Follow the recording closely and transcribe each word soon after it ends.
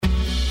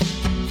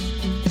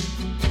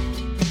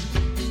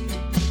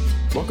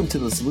Welcome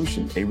to The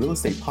Solution, a real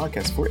estate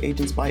podcast for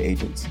agents by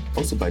agents,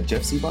 hosted by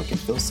Jeff Seabach and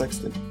Phil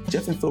Sexton.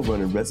 Jeff and Phil run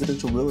a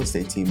residential real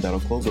estate team that'll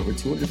close over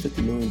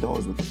 $250 million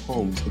worth of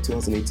homes in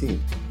 2018,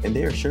 and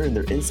they are sharing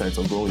their insights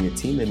on growing a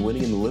team and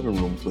winning in the living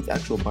room with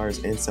actual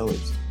buyers and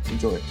sellers.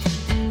 Enjoy.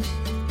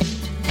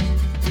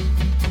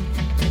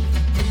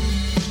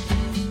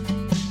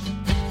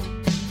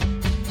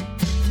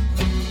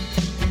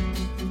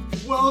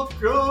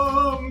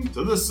 Welcome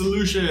to The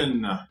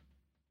Solution.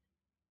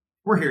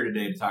 We're here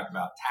today to talk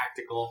about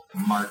tactical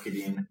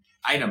marketing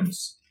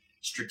items,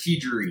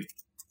 strategery.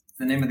 It's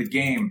the name of the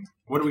game.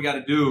 What do we got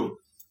to do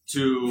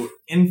to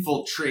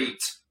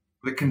infiltrate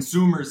the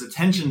consumer's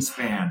attention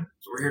span?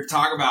 So we're here to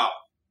talk about.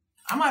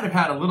 I might have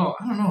had a little,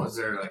 I don't know, is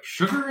there like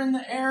sugar in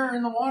the air,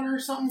 in the water or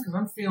something? Because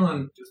I'm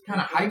feeling just kind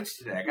of hyped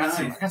today. I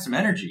got some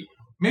energy.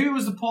 Maybe it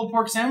was the pulled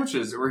pork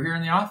sandwiches that were here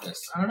in the office.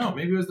 I don't know.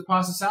 Maybe it was the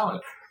pasta salad.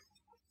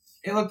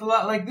 It looked a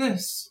lot like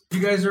this. If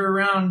you guys are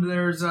around,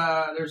 there's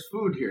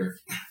food here.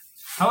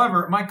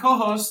 However, my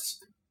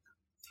co-host,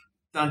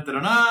 Jeff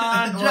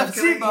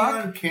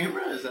Seabach. On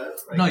camera? Is that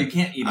right? No, you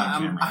can't eat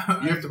on camera.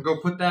 You have to go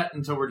put that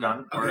until we're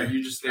done, or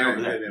you just stay over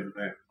there.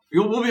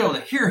 We'll be able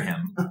to hear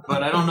him,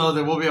 but I don't know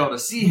that we'll be able to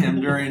see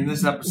him during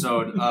this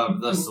episode of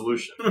The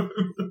Solution.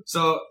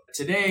 So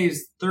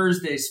today's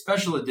Thursday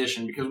special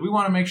edition, because we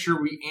want to make sure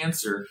we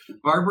answer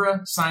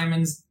Barbara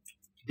Simons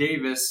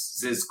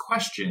Davis's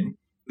question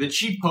that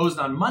she posed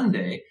on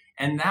Monday,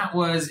 and that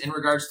was in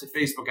regards to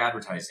Facebook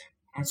advertising.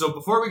 And so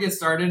before we get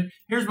started,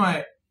 here's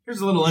a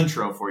little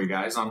intro for you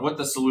guys on what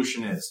The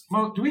Solution is.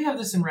 Mo, do we have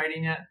this in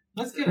writing yet?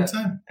 Let's get an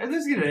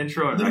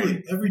intro in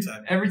writing.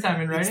 Every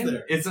time in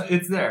writing?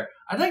 It's there.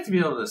 I'd like to be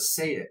able to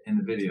say it in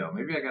the video.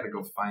 Maybe I got to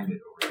go find it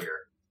over here.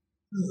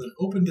 This is an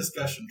open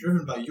discussion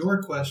driven by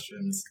your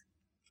questions.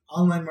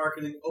 Online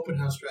marketing, open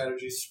house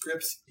strategies,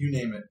 scripts, you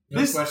name it.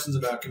 No questions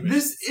about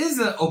commissions. This is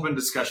an open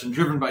discussion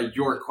driven by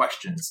your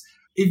questions.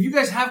 If you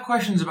guys have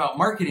questions about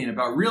marketing,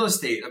 about real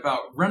estate, about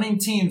running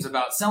teams,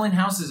 about selling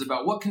houses,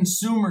 about what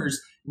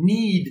consumers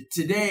need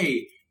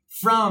today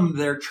from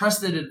their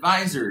trusted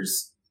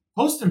advisors,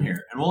 post them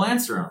here and we'll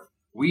answer them.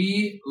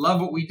 We love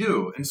what we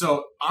do. And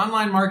so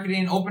online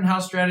marketing, open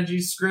house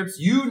strategies, scripts,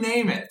 you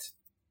name it.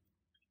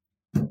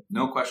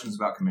 No questions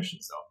about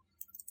commissions though.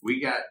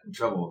 We got in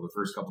trouble the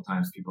first couple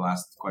times people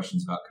asked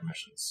questions about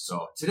commissions.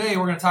 So today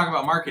we're going to talk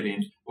about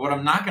marketing. But what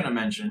I'm not going to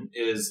mention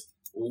is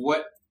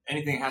what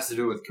anything has to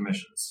do with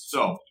commissions.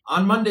 So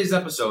on Monday's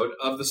episode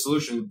of The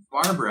Solution,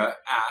 Barbara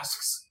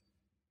asks,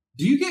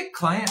 do you get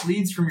client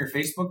leads from your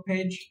Facebook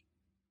page?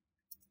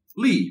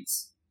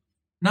 Leads,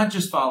 not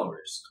just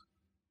followers.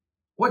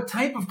 What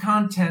type of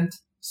content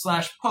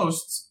 /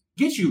 posts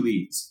get you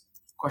leads? ?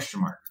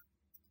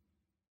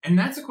 And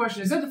that's a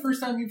question. Is that the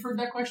first time you've heard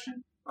that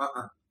question?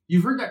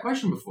 You've heard that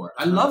question before.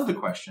 I love the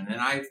question. And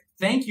I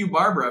thank you,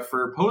 Barbara,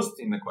 for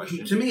posting the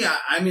question. To me,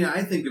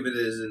 I think of it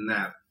as in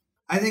that.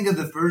 I think of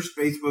the first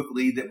Facebook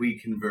lead that we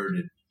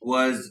converted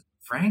was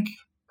Frank?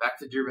 Back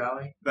to Deer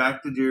Valley?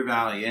 Back to Deer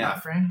Valley, yeah.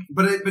 Not Frank?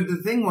 But the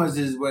thing was,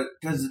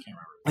 because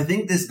I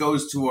think this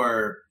goes to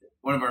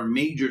one of our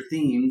major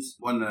themes,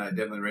 one that I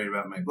definitely write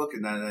about in my book,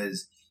 and that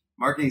is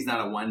marketing is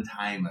not a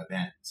one-time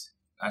event.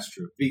 That's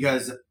true.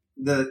 Because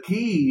the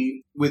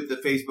key with the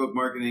Facebook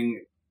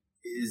marketing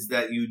is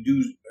that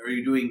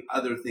you're doing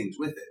other things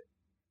with it.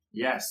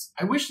 Yes.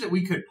 I wish that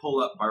we could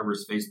pull up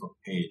Barbara's Facebook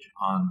page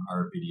on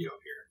our video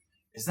here.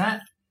 Is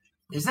that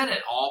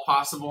at all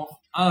possible?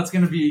 Oh, it's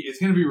gonna be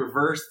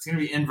reversed. It's gonna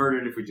be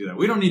inverted if we do that.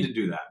 We don't need to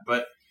do that,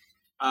 but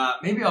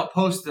maybe I'll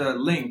post a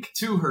link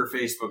to her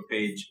Facebook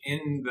page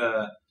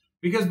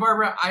because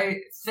Barbara, I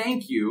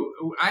thank you.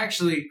 I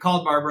actually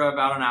called Barbara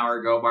about an hour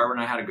ago. Barbara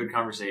and I had a good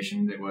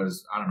conversation that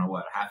was, I don't know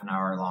what, half an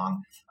hour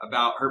long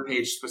about her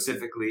page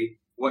specifically,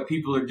 what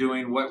people are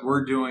doing, what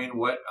we're doing,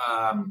 what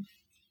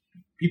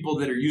people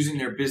that are using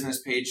their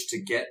business page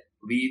to get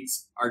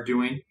leads are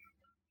doing,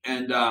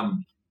 and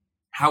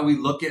how we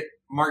look at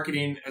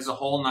marketing as a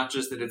whole, not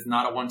just that it's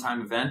not a one-time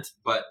event,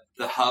 but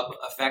the hub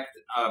effect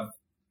of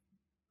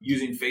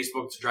using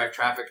Facebook to drive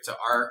traffic to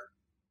our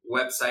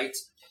website.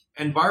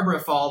 And Barbara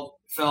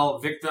fell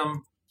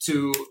victim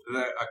to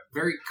a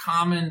very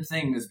common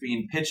thing that's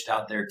being pitched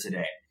out there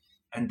today.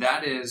 And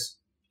that is,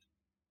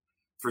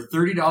 for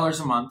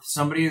 $30 a month,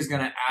 somebody is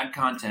going to add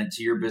content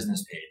to your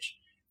business page.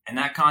 And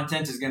that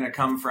content is going to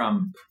come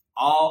from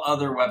all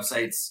other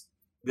websites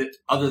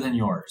other than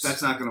yours.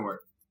 That's not going to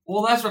work.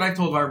 Well, that's what I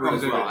told Barbara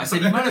as well. I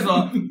said, you might as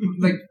well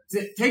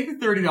take the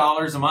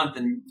 $30 a month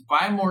and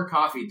buy more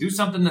coffee. Do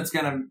something that's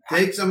going to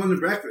take someone to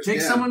breakfast.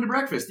 Someone to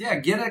breakfast. Yeah,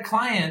 get a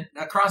client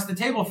across the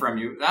table from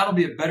you. That'll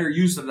be a better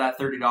use of that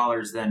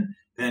 $30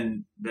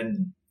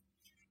 than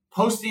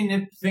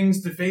posting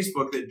things to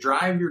Facebook that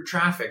drive your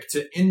traffic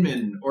to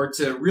Inman or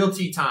to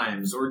Realty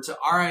Times or to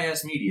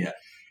RIS Media.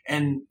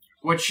 And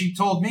what she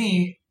told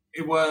me,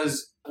 it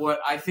was what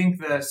I think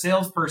the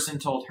salesperson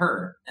told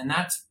her, and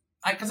that's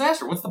because I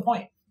asked her, "What's the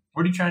point?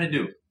 What are you trying to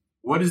do?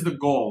 What is the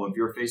goal of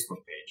your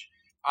Facebook page?"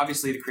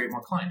 Obviously, to create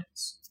more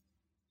clients.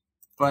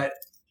 But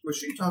Was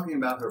she talking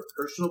about her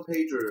personal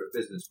page or her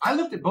business page? I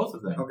looked at both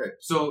of them. Okay.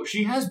 So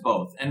she has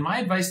both. And my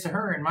advice to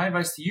her and my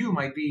advice to you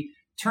might be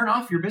turn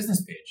off your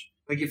business page.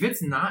 Like if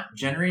it's not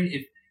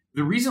generating,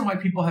 the reason why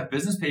people have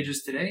business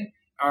pages today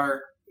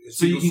are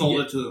so you can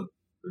sold it to them.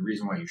 The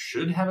reason why you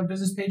should have a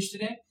business page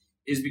today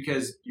is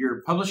because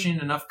you're publishing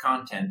enough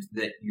content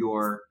that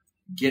you're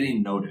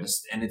getting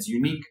noticed, and it's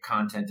unique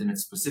content and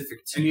it's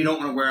specific to and you don't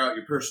want to wear out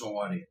your personal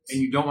audience.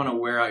 And you don't want to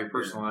wear out your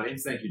personal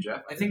audience. Thank you,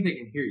 Jeff. I think they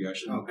can hear you. I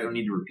don't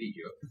need to repeat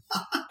you.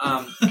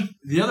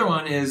 The other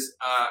one is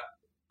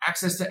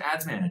access to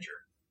Ads Manager.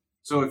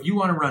 So if you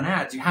want to run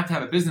ads, you have to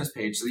have a business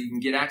page so that you can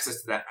get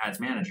access to that Ads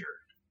Manager.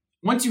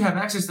 Once you have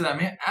access to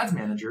that Ads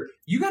Manager,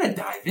 you got to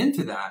dive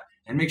into that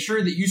and make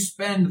sure that you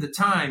spend the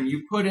time,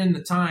 you put in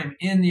the time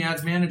in the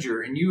Ads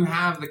Manager, and you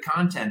have the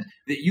content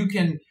that you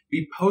can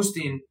be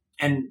posting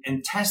and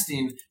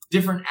testing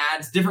different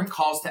ads, different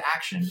calls to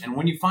action. And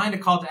when you find a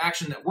call to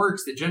action that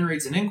works, that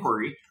generates an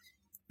inquiry,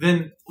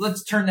 then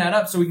let's turn that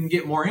up so we can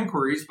get more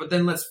inquiries, but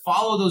then let's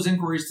follow those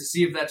inquiries to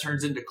see if that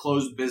turns into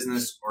closed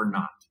business or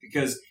not.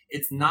 Because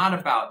it's not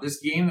about, this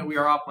game that we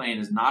are all playing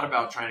is not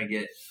about trying to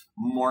get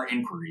more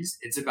inquiries.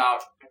 It's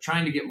about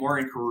trying to get more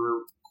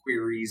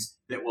inquiries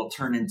that will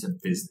turn into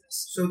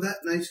business. So that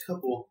nice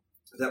couple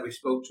that we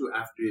spoke to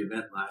after the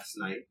event last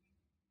night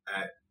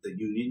at the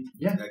Union,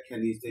 at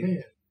Kenny's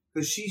thing,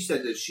 because she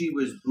said that she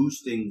was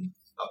boosting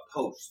a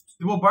post.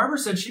 Well, Barbara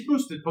said she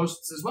boosted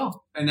posts as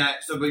well. And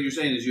that, so what you're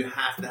saying is you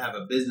have to have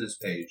a business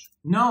page.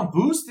 No,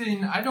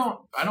 boosting, I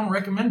don't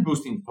recommend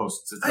boosting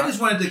posts. I just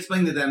wanted to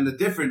explain to them the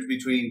difference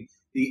between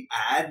the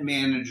Ad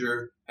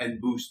Manager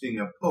and boosting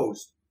a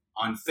post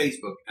on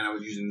Facebook. And I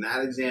was using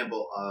that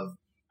example of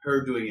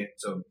her doing it.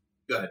 So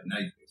go ahead, now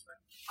you can explain.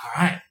 All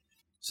right.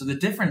 So the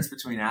difference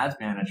between Ads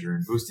Manager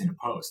and boosting a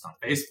post on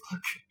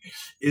Facebook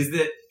is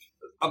that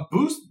a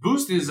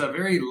boost is a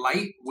very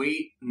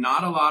lightweight,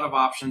 not a lot of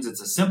options. It's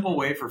a simple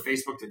way for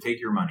Facebook to take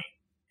your money.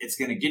 It's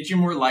going to get you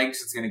more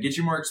likes. It's going to get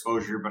you more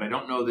exposure, but I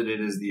don't know that it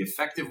is the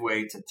effective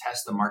way to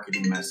test a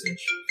marketing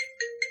message.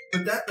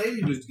 But that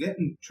lady was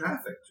getting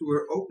traffic to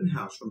her open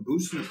house from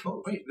boosting a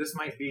post. Wait, this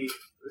might be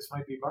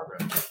Barbara.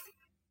 Just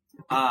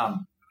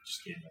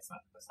kidding. That's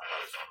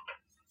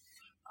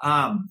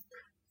not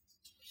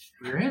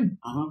You're in.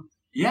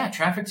 Yeah,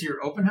 traffic to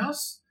your open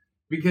house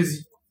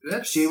because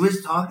she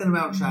was talking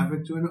about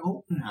traffic to an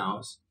open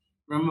house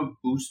from a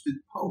boosted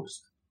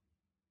post.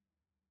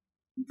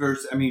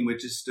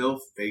 Which is still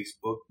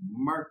Facebook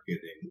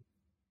marketing.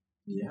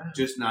 Yeah.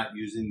 Just not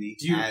using the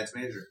Ads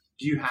Manager.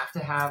 Do you have to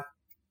have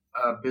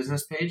a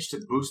business page to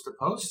boost a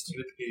post? You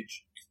need a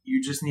page.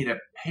 You just need a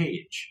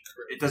page.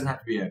 Correct. It doesn't have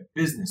to be a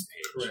business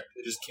page. Correct.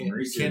 It just can't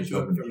do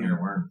it from your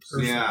worms.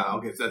 Yeah,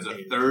 okay. So that's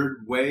a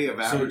third way of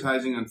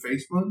advertising on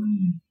Facebook?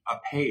 A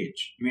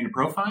page. You mean a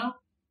profile?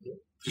 Yeah.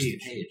 Just a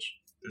page.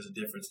 There's a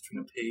difference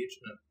between a page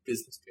and a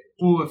business page.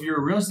 Well, if you're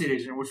a real estate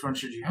agent, which one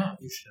should you have?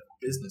 You should have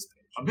a business page.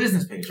 A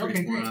business page.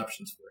 Okay, more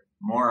options for it.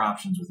 More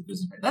options with a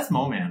business page. That's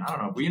Moman. I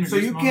don't know. If we introduce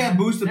so you can't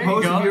boost a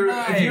post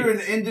if you're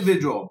an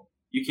individual.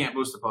 You can't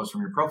boost a post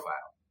from your profile.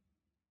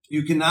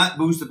 You cannot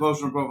boost a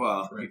post from a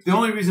profile. Right. The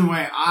only reason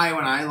why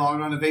when I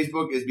log on to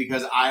Facebook is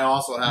because I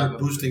also have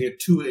boosting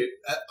it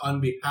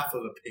on behalf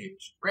of a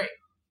page. Right.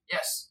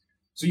 Yes.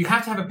 So you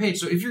have to have a page.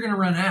 So if you're going to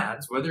run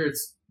ads, whether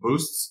it's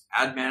Boosts,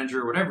 Ad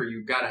Manager, or whatever,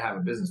 you've got to have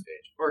a business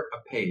page or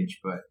a page.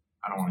 But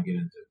I don't want to get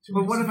into it too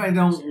much. But what if I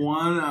don't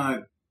want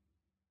to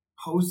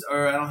post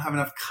or I don't have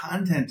enough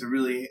content to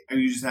really? And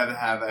you just have to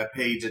have a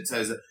page that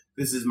says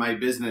this is my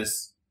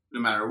business, no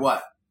matter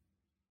what.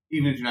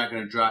 Even if you're not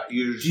going to drop,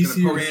 you're just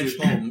GC Ranch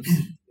Homes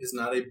is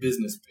not a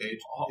business page;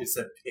 it's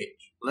a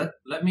page. Let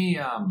me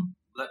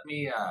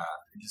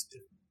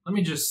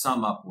just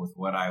sum up with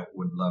what I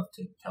would love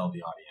to tell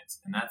the audience,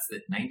 and that's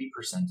that 90%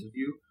 of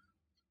you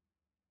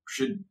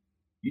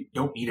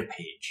don't need a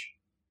page.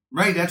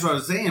 Right, that's what I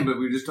was saying. But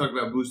we just talked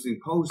about boosting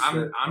posts.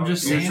 I'm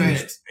just saying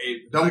that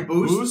don't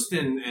boost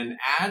and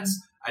ads.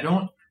 I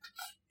don't.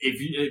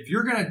 If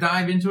you're going to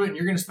dive into it and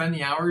you're going to spend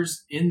the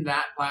hours in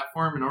that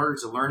platform in order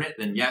to learn it,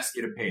 then yes,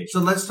 get a page. So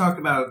let's talk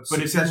about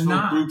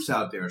successful groups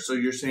out there. So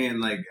you're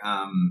saying like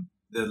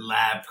the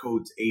Lab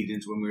Coats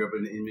agents when we were up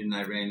in Inman,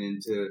 I ran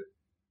into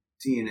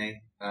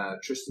TNA,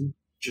 Tristan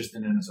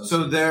and Associates.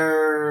 So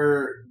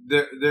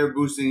they're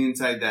boosting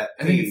inside that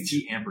page. I think it's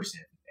T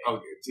ampersand.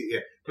 Okay, yeah,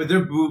 but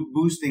they're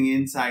boosting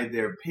inside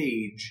their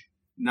page,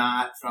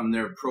 not from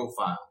their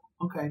profile.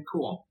 Okay,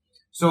 cool.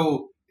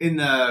 So. In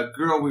the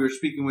girl we were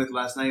speaking with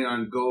last night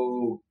on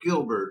Go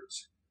Gilbert,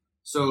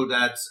 so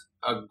that's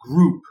a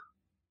group,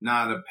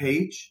 not a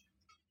page.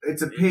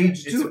 It's a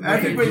page too.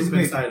 Everybody's a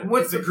page.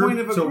 What's the point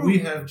of a group? So we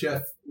have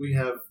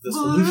the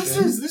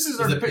solution. This is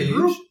our page.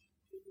 Group.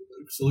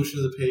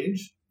 Solution to the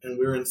page, and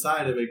we're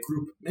inside of a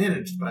group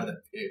managed by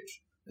that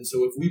page. And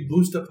so if we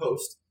boost a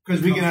post,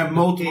 because we can have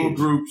multiple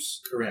groups.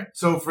 Correct.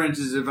 So, for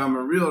instance, if I'm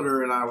a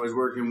realtor and I was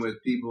working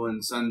with people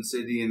in Sun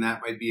City and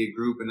that might be a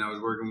group, and I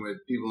was working with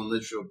people in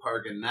Litchfield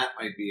Park and that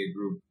might be a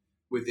group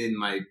within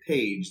my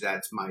page,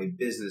 that's my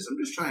business. I'm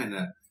just trying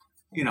to,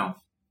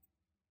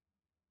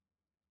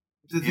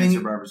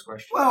 answer Barbara's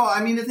question. Well,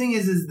 I mean, the thing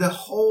is the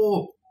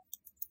whole.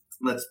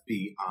 Let's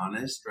be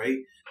honest, right?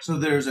 So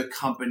there's a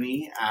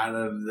company out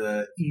of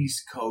the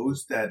East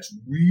Coast that's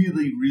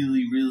really,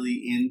 really,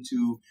 really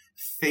into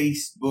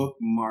Facebook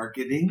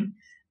marketing,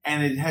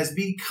 and it has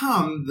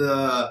become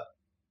the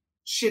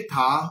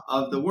shita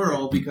of the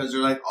world because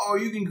they're like, oh,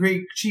 you can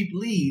create cheap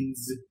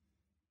leads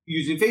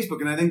using Facebook.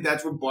 And I think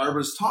that's what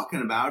Barbara's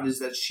talking about, is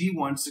that she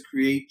wants to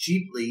create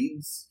cheap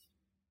leads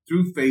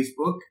through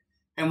Facebook.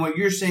 And what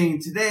you're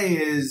saying today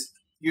is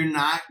you're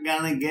not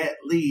going to get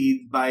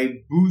leads by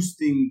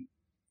boosting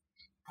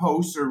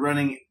posts or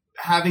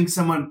having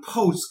someone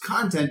post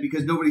content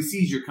because nobody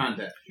sees your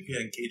content. You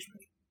get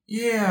engagement.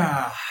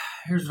 Yeah.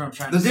 Here's what I'm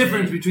trying to say. The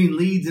difference between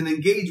leads and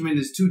engagement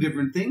is two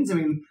different things. I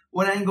mean,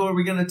 what angle are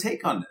we going to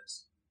take on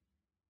this?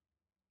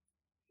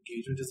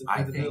 Engagement doesn't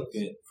I think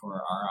that for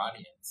our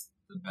audience,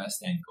 the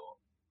best angle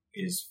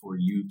is for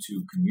you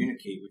to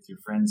communicate with your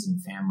friends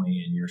and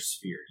family in your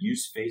sphere.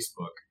 Use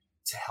Facebook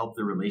to help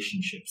the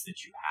relationships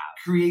that you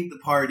have. Create the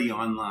party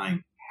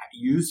online.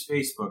 Use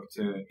Facebook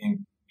to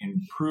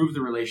improve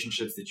the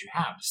relationships that you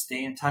have.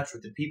 Stay in touch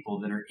with the people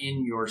that are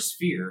in your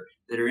sphere,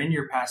 that are in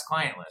your past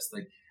client list.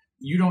 Like,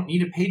 you don't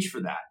need a page for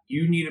that.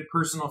 You need a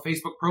personal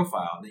Facebook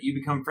profile that you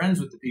become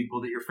friends with the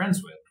people that you're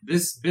friends with.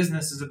 This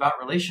business is about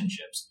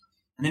relationships.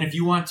 And then if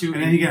you want to...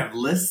 And then you can have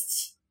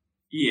lists?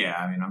 Yeah,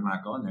 I mean, I'm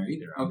not going there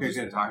either. I'm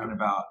just talking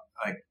about,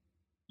 like...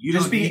 You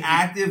just be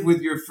active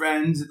with your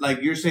friends.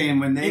 Like you're saying,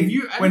 when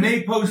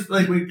they post,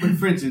 like,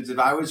 for instance, if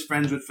I was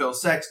friends with Phil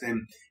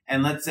Sexton,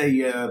 and let's say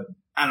you,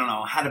 I don't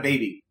know, had a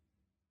baby.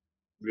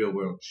 Real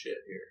world shit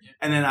here. Yeah.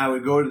 And then I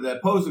would go to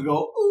that post and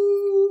go,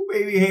 ooh,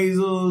 baby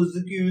Hazel is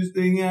the cutest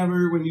thing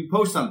ever. When you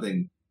post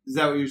something, is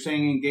that what you're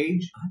saying,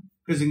 engage?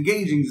 Because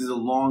engaging is a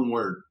long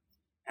word.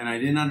 And I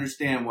didn't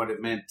understand what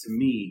it meant to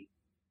me.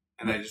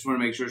 And I just want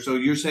to make sure. So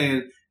you're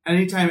saying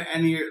anytime,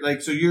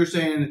 so you're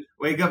saying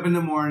wake up in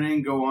the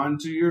morning, go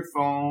onto your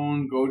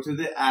phone, go to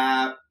the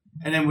app,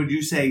 and then would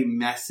you say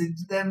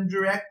message them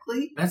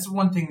directly? That's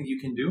one thing that you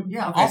can do.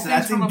 Yeah. Okay, so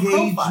that's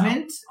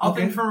engagement. All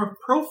things from a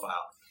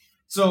profile.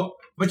 So,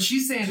 but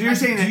she's saying... So you're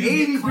saying that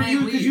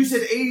 80%, because you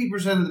said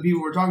 80% of the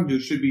people we're talking to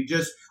should be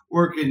just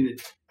working...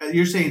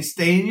 You're saying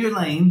stay in your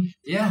lane.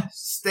 Yes.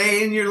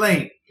 Stay in your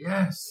lane.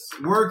 Yes.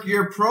 Work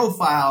your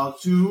profile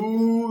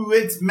to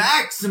its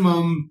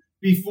maximum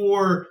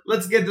before...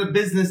 Let's get the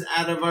business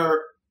out of our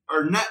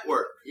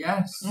network.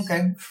 Yes.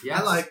 Okay. Yes.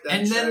 I like that.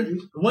 And then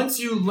once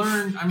you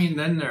learn... I mean,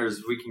 then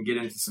we can get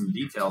into some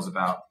details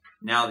about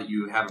now that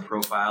you have a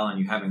profile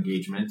and you have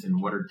engagement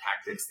and what are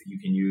tactics that you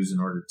can use in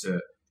order to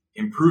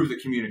improve the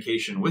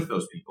communication with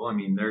those people. I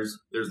mean, there's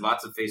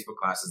lots of Facebook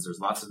classes. There's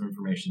lots of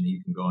information that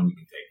you can go and you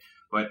can take.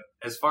 But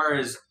as far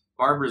as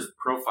Barbara's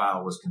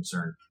profile was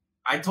concerned,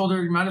 I told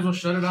her you might as well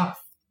shut it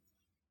off.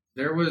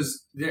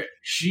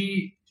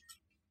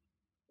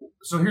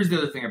 So here's the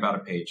other thing about a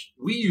page.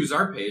 We use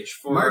our page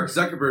for... Mark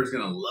Zuckerberg's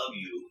going to love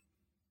you.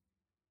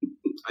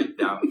 I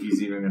doubt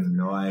he's even going to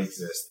know I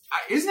exist.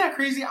 Isn't that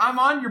crazy? I'm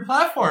on your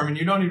platform and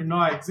you don't even know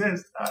I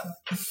exist.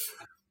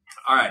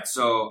 All right,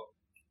 so...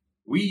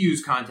 We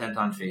use content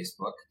on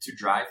Facebook to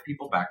drive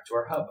people back to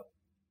our hub.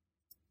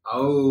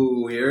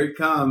 Oh, here it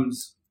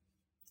comes.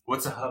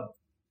 What's a hub?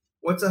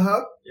 What's a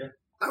hub? Yeah.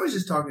 I was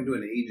just talking to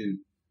an agent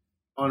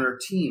on our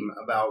team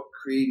about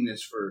creating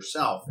this for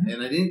herself,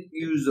 and I didn't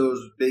use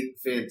those big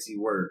fancy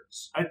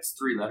words. It's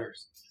 3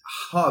 letters.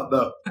 Hub.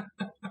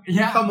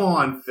 Yeah. Come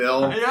on,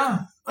 Phil.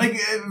 Yeah. Like,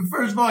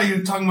 first of all,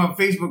 you're talking about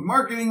Facebook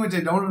marketing, which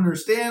I don't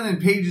understand, and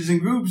pages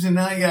and groups, and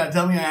now you got to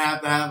tell me I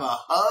have to have a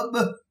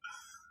hub?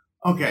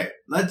 Okay,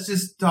 let's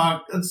just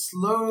talk. Let's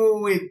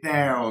slow it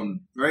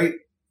down, right?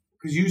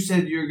 Because you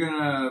said you're going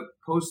to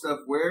post stuff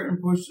where and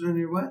post it on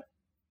your what?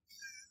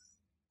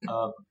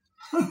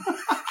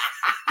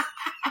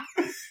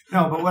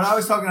 No, but what I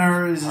was talking to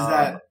her is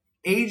that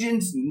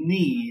agents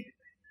need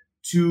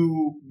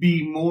to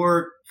be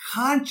more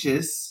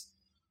conscious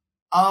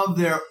of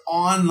their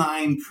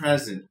online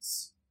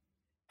presence.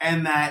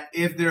 And that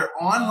if their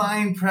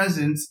online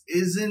presence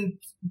isn't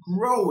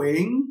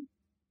growing...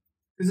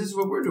 Because this is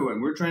what we're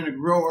doing. We're trying to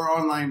grow our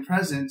online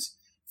presence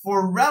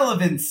for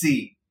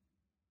relevancy.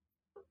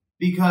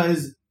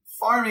 Because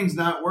farming's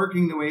not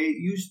working the way it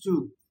used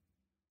to.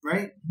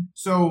 Right?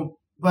 So,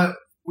 but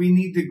we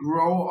need to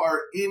grow our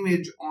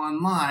image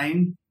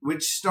online,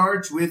 which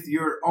starts with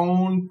your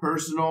own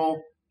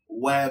personal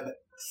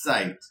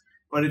website.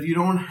 But if you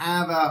don't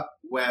have a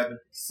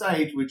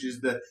website, which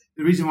is the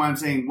reason why I'm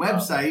saying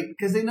website,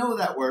 because they know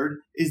that word,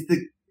 is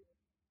the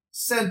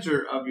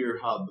center of your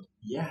hub.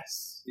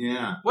 Yes.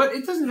 Yeah. Well,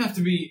 it doesn't have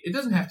to be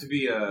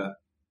a...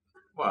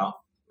 Well,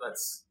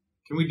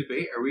 can we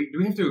debate? Do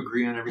we have to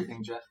agree on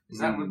everything, Jeff? Is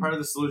that what part of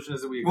the solution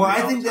is that we agree? Well,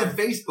 I think that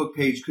Facebook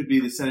page could be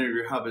the center of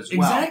your hub as well.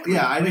 Exactly.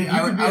 Yeah, I think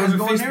I was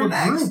going there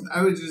next.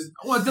 I would just...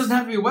 Well, it doesn't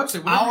have to be a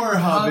website. Our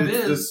hub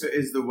is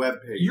the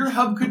web page. Your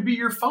hub could be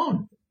your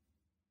phone.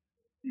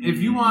 If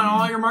you want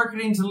all your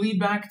marketing to lead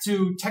back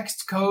to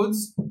text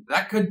codes,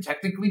 that could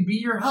technically be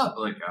your hub.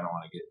 Like,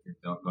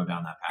 don't go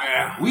down that path.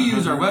 Yeah. We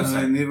use our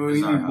website.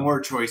 We need more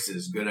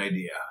choices. Good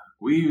idea.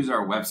 We use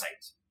our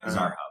website as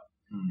our hub.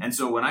 Mm-hmm. And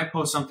so when I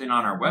post something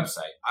on our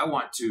website, I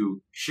want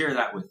to share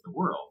that with the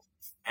world.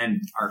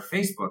 And our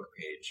Facebook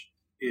page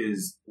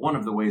is one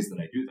of the ways that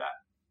I do that.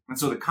 And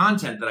so the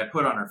content that I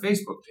put on our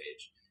Facebook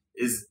page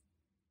is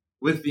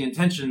with the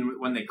intention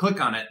when they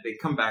click on it, they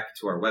come back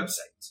to our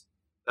website.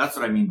 That's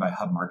what I mean by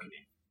hub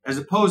marketing. As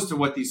opposed to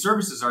what these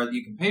services are that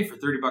you can pay for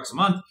 $30 a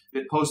month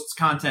that posts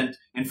content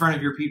in front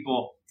of your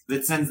people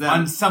that sends them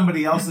on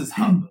somebody else's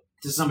hub.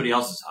 To somebody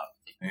else's hub.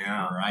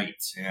 Yeah. Right.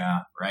 Yeah.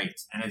 Right.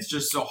 And it's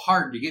just so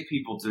hard to get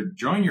people to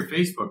join your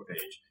Facebook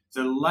page,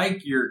 to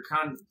like your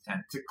content,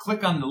 to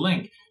click on the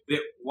link.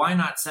 That why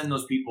not send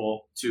those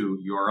people to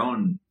your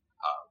own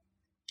hub?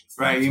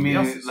 Right. You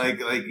mean like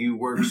you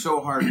work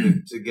so hard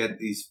to get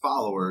these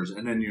followers,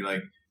 and then you're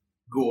like,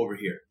 go over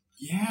here.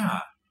 Yeah.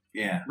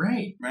 Yeah.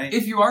 Right. Right.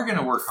 If you are going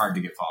to work hard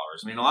to get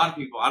followers, I mean, a lot of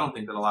people. I don't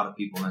think that a lot of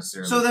people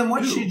necessarily. So then,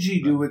 what should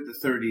you do with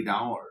the $30?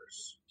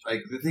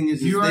 Like the thing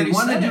is You they already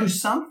want to said do it.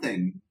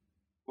 something.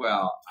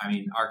 Well, I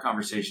mean, our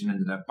conversation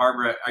ended up.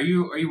 Barbara, are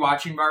you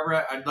watching,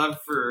 Barbara? I'd love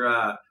for.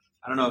 I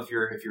don't know if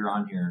you're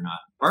on here or not.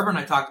 Barbara and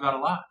I talked about a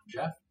lot,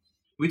 Jeff.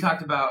 We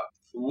talked about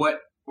where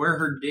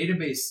her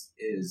database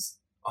is.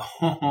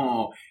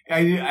 Oh,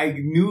 I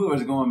knew it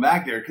was going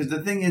back there because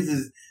the thing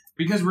is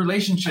because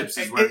relationships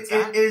is where it's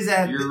at. Is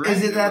You're it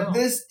right, at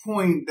this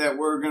point that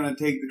we're going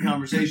to take the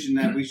conversation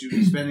that we should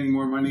be spending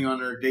more money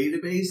on our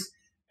database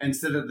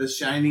instead of the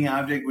shiny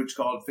object, which is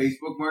called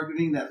Facebook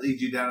marketing, that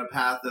leads you down a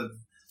path of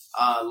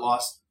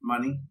lost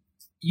money?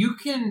 You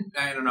can.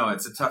 I don't know.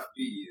 It's a tough.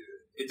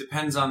 It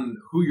depends on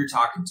who you're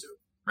talking to,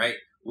 right?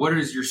 What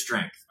is your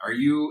strength? Are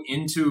you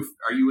into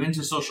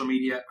social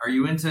media? Are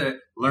you into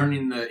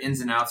learning the ins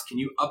and outs? Can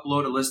you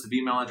upload a list of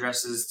email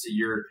addresses to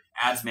your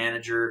ads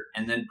manager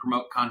and then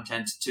promote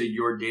content to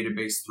your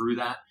database through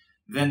that?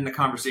 Then the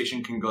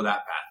conversation can go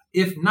that path.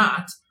 If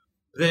not,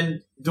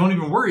 then don't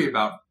even worry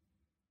about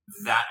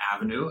that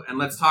avenue. And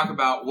let's talk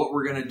about what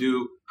we're going to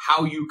do,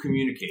 how you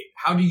communicate.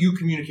 How do you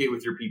communicate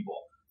with your people?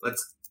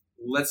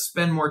 Let's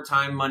spend more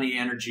time, money,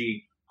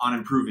 energy on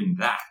improving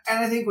that. And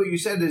I think what you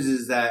said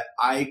is that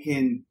I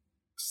can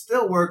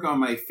still work on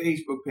my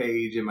Facebook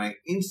page and my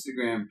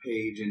Instagram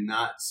page and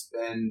not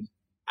spend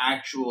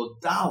actual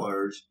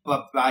dollars,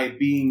 but by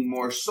being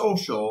more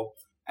social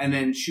and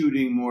then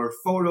shooting more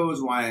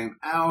photos while I'm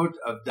out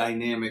of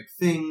dynamic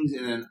things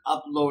and then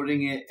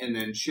uploading it and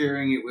then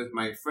sharing it with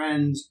my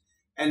friends.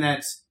 And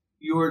that's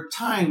your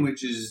time,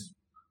 which is,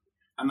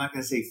 I'm not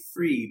going to say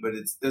free, but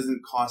it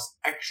doesn't cost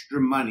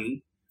extra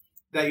money,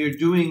 that you're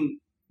doing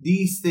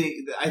these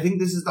things. I think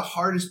this is the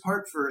hardest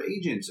part for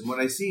agents. And what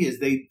I see is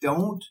they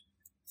don't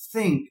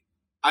think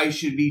I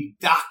should be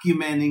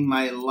documenting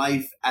my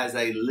life as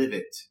I live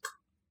it.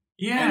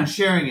 Yeah. And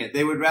sharing it.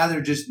 They would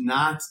rather just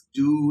not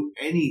do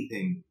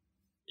anything.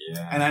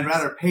 Yeah. And I'd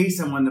rather pay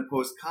someone to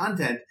post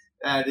content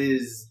that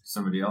is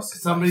somebody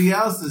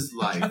else's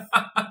life.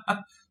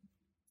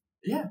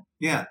 Yeah.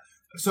 Yeah.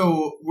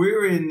 So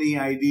we're in the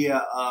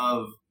idea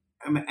of,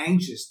 I'm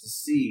anxious to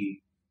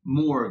see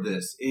more of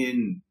this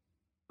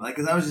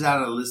because I was just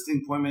out at a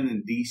listing appointment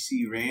in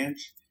DC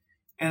Ranch,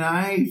 and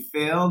I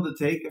failed to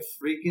take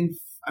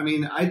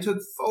I took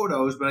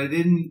photos, but I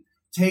didn't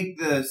take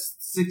the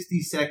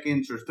 60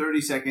 seconds or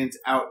 30 seconds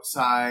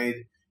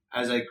outside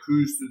as I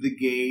cruised through the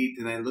gate,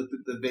 and I looked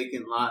at the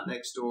vacant lot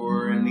next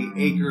door and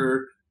the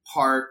acre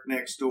park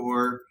next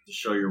door. To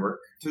show your work?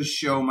 To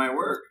show my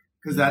work.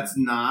 Because that's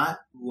not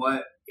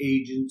what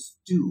agents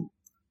do.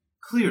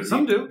 Clearly.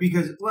 Some do.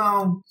 Because,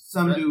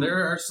 some do.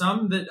 There are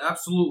some that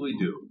absolutely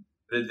do.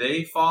 That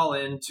they fall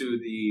into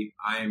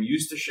I am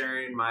used to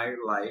sharing my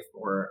life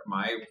or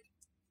my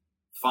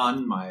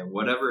fun, my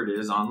whatever it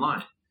is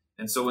online.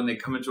 And so when they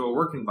come into a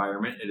work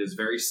environment, it is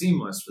very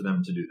seamless for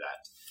them to do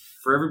that.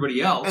 For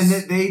everybody else. And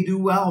that they do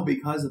well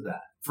because of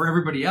that. For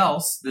everybody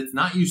else that's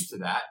not used to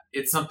that,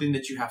 it's something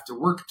that you have to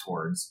work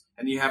towards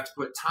and you have to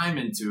put time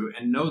into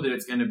and know that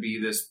it's going to be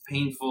this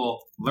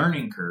painful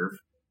learning curve,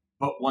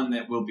 but one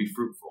that will be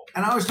fruitful.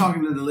 And I was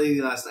talking to the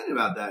lady last night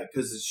about that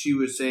because she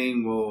was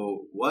saying,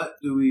 well, what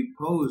do we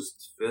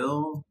post,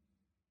 Phil?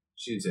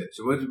 She said,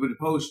 so what do we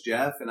post,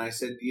 Jeff? And I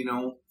said,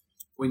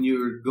 when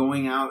you're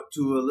going out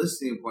to a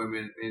listing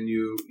appointment and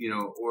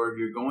or if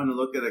you're going to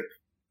look at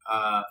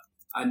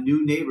a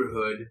new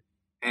neighborhood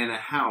and a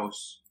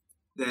house,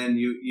 then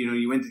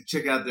you went to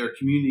check out their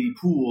community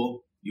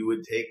pool, you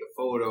would take a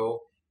photo.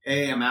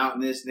 Hey, I'm out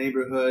in this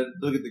neighborhood.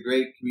 Look at the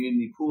great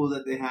community pool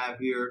that they have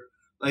here.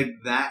 Like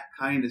that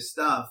kind of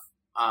stuff.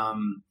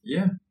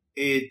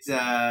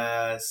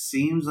 It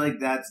seems like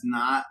that's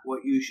not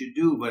what you should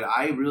do, but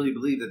I really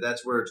believe that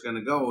that's where it's going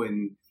to go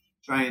in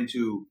trying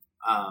to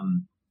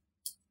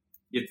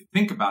you have to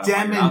think about it.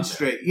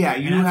 Demonstrate. Yeah,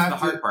 you have the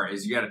hard part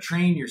is you got to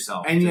train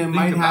yourself, and you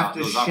might have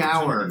to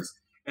shower.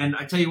 And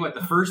I tell you what,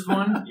 the first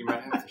one you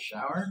might have to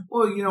shower.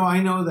 Well,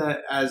 I know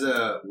that as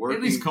a working,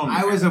 at least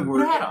I was a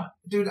working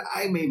dude.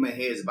 I made my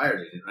hay as a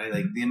buyer's agent, right?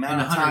 Like the amount in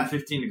of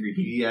 115 degree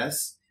heat.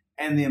 Yes,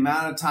 and the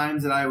amount of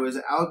times that I was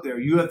out there,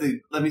 you have to.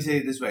 Let me say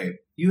it this way: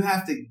 you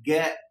have to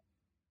get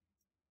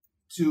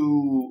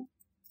to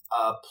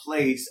a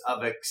place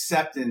of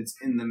acceptance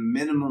in the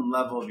minimum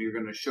level you're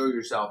going to show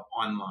yourself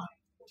online.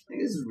 I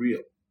think this is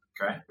real.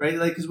 Okay. Right?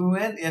 Like, because we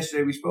went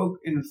yesterday, we spoke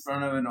in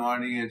front of an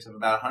audience of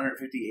about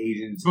 150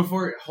 agents.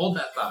 Hold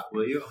that thought,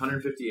 will you?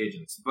 150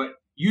 agents. But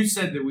you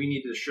said that we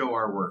need to show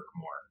our work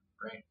more,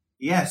 right?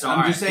 Yes, so,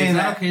 I'm just saying is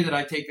that. Okay that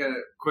I take a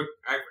quick,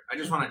 I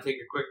just want to take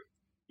a quick,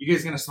 you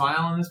guys going to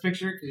smile in this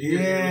picture?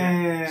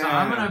 Yeah. So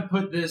I'm going to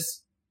put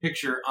this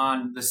picture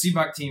on the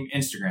CBOC team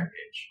Instagram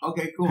page.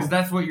 Okay, cool. Because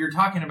that's what you're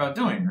talking about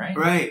doing, right?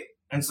 Right.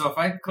 And so if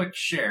I click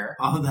share.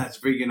 Oh, that's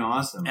freaking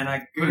awesome. And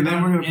I and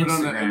then we're going to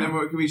put on and then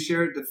can we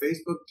share it to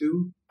Facebook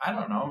too? I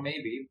don't know,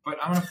 maybe. But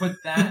I'm going to put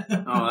that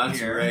oh, that's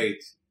here,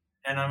 great.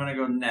 And I'm going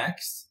to go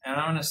next. And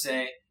I'm going to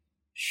say,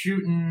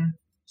 shooting.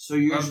 So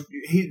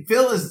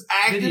Phil is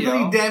actively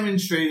video.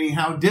 demonstrating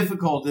how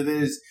difficult it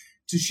is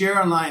to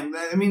share online.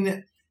 I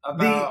mean,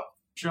 about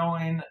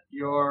showing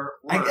your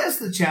work. I guess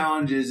the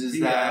challenge is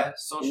that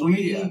social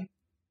media.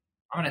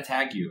 I'm going to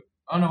tag you.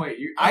 Oh, no, wait.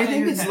 I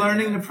think it's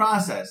learning the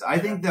process. I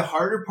think the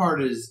harder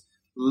part is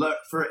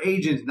for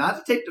agents not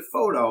to take the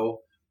photo,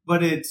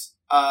 but it's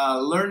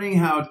learning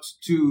how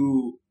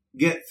to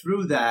get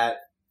through that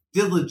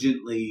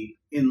diligently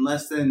in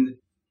less than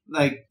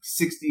like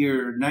 60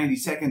 or 90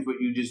 seconds, what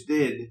you just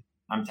did.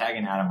 I'm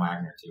tagging Adam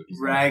Wagner, too. He's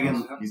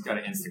got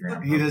an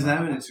Instagram. He doesn't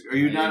have an Instagram. Are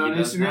you not on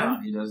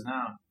Instagram? He does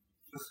now.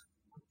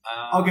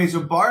 Okay,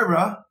 so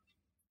Barbara,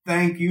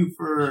 thank you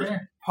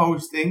for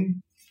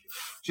posting.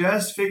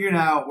 Just figured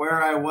out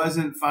where I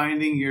wasn't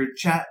finding your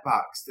chat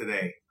box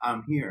today.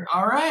 I'm here.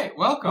 All right,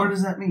 welcome. What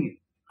does that mean?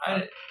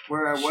 She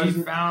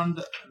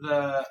found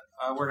the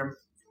where to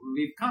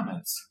leave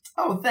comments.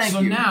 Oh, thank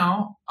you. So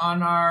now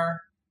on our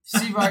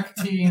CBOC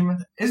team,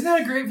 isn't that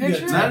a great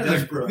picture? That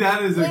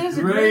is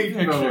a great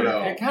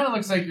photo. It kind of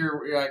looks like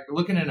you're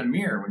looking in a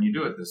mirror when you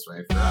do it this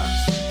way for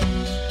us.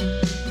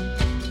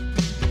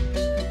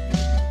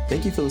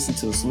 Thank you for listening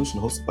to The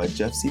Solution, hosted by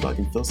Jeff Seabach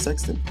and Phil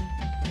Sexton.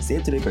 Stay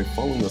up to date by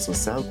following us on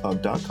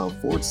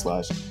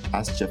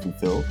SoundCloud.com/Ask Jeff and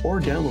Phil, or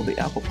download the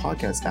Apple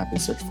Podcast app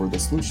and search for The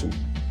Solution,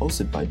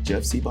 hosted by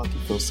Jeff Seabach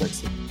and Phil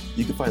Sexton.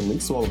 You can find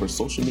links to all of our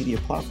social media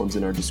platforms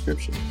in our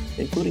description,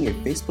 including a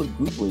Facebook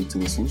group link to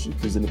The Solution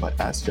presented by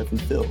Ask Jeff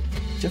and Phil.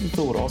 Jeff and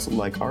Phil would also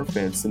like our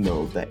fans to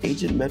know that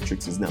Agent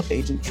Metrics is now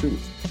Agent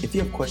Truth. If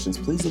you have questions,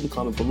 please leave a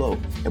comment below,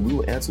 and we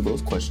will answer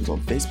those questions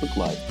on Facebook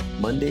Live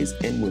Mondays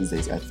and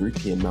Wednesdays at 3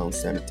 p.m. Mountain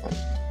Standard Time.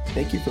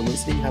 Thank you for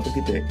listening. Have a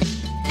good day.